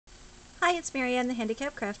Hi, it's Marianne the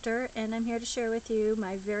Handicap Crafter, and I'm here to share with you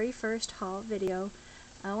my very first haul video.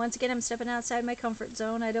 Once again, I'm stepping outside my comfort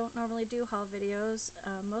zone. I don't normally do haul videos,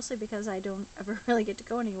 mostly because I don't ever really get to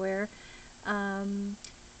go anywhere.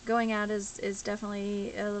 Going out is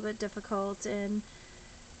definitely a little bit difficult, and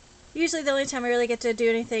usually the only time I really get to do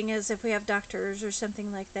anything is if we have doctors or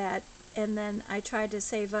something like that. And then I try to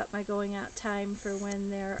save up my going out time for when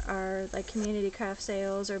there are like community craft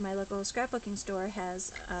sales, or my local scrapbooking store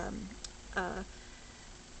has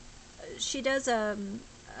she does a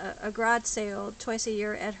garage sale twice a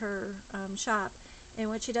year at her shop, and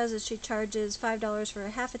what she does is she charges $5 for a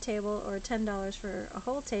half a table or $10 for a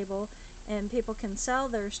whole table, and people can sell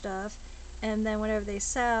their stuff, and then whatever they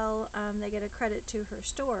sell, they get a credit to her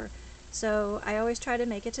store. So I always try to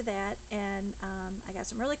make it to that, and I got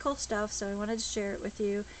some really cool stuff, so I wanted to share it with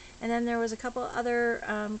you. And then there was a couple other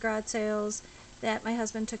garage sales that my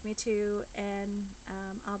husband took me to, and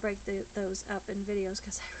I'll break those up in videos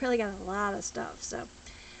because I really got a lot of stuff. So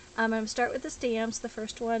I'm going to start with the stamps. The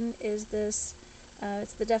first one is this.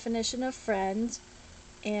 It's the definition of friend,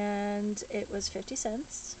 and it was 50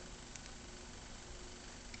 cents.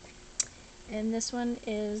 And this one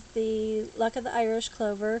is the Luck of the Irish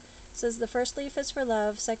Clover. It says the first leaf is for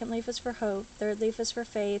love, second leaf is for hope, third leaf is for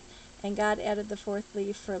faith, and God added the fourth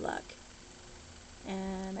leaf for luck.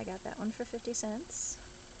 And I got that one for 50 cents.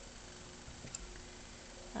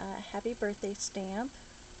 Happy birthday stamp.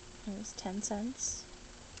 It was 10 cents.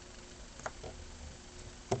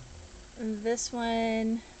 And this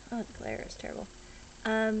one, oh, the glare is terrible.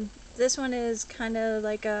 This one is kind of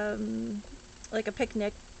like a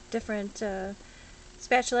picnic, different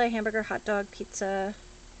spatula, hamburger, hot dog, pizza,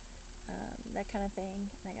 that kind of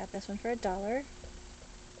thing. And I got this one for $1. And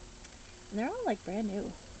they're all like brand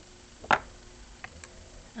new.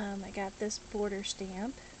 I got this border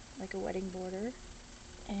stamp, like a wedding border,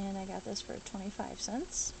 and I got this for 25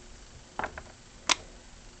 cents.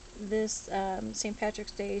 This St.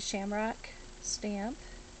 Patrick's Day Shamrock stamp,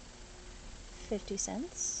 50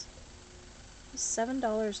 cents.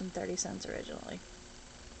 $7.30 originally.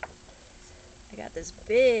 I got this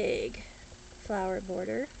big flower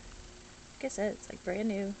border. Like I said, it's like brand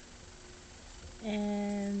new.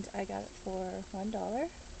 And I got it for $1.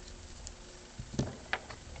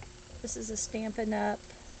 This is a Stampin' Up!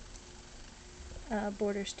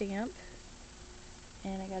 Border stamp,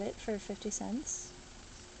 and I got it for 50 cents.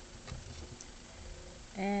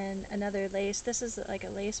 And another lace. This is like a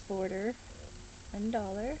lace border, $1.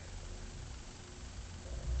 Got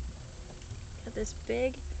this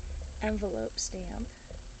big envelope stamp,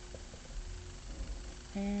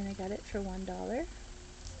 and I got it for $1.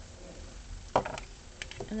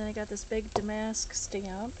 And then I got this big damask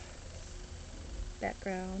stamp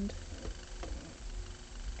background,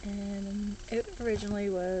 and it originally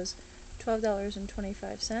was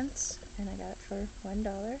 $12.25, and I got it for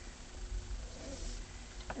 $1.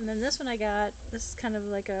 And then this one I got, this is kind of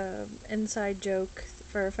like a inside joke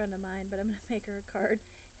for a friend of mine, but I'm going to make her a card.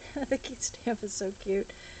 The stamp is so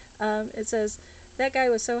cute. It says, "That guy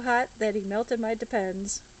was so hot that he melted my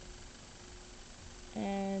Depends."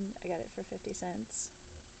 And I got it for 50 cents.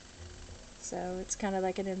 So it's kind of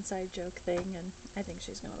like an inside joke thing, and I think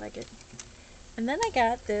she's going to like it. And then I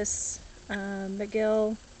got this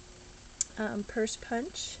McGill purse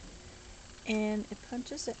punch, and it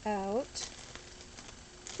punches it out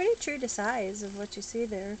pretty true to size of what you see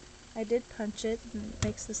there. I did punch it, and it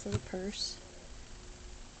makes this little purse.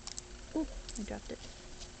 Ooh, I dropped it.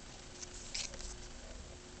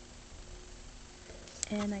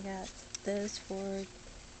 And I got this for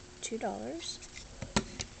 $2.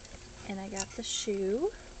 And I got the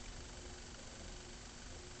shoe.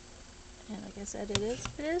 And like I said, it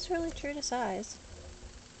is really true to size.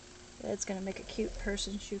 It's going to make a cute purse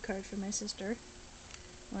and shoe card for my sister.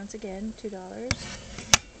 Once again, $2.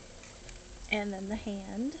 And then the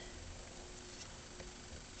hand.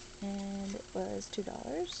 And it was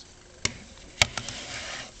 $2.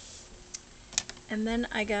 And then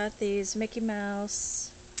I got these Mickey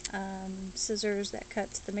Mouse scissors that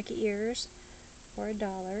cuts the Mickey ears for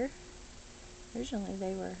 $1. Originally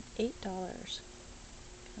they were $8.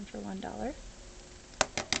 And for $1.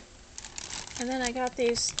 And then I got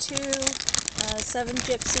these two 7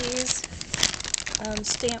 Gypsies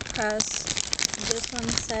stamp press. This one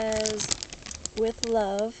says "With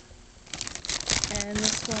Love," and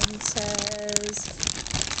this one says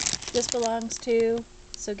 "This belongs to,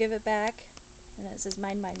 so give it back," and it says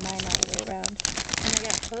 "Mine, mine, mine" all the way around. And I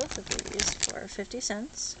got both of these for 50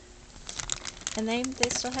 cents. And they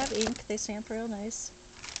still have ink. They stamp real nice.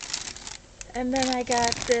 And then I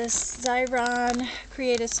got this Xyron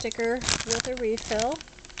Create a Sticker with a refill.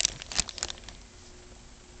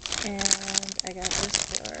 And I got this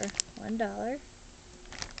for $1.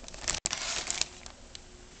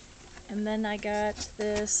 And then I got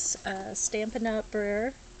this Stampin' Up!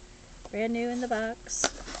 Brayer, brand new in the box,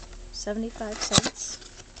 75 cents.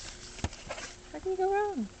 How can you go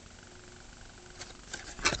wrong?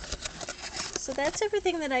 So that's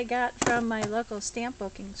everything that I got from my local stamp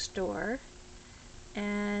booking store.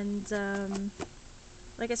 And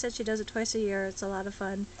like I said, she does it twice a year. It's a lot of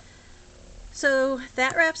fun. So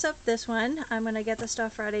that wraps up this one. I'm going to get the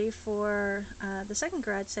stuff ready for the second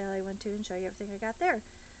garage sale I went to and show you everything I got there.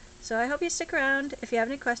 So I hope you stick around. If you have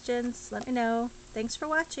any questions, let me know. Thanks for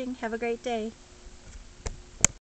watching. Have a great day.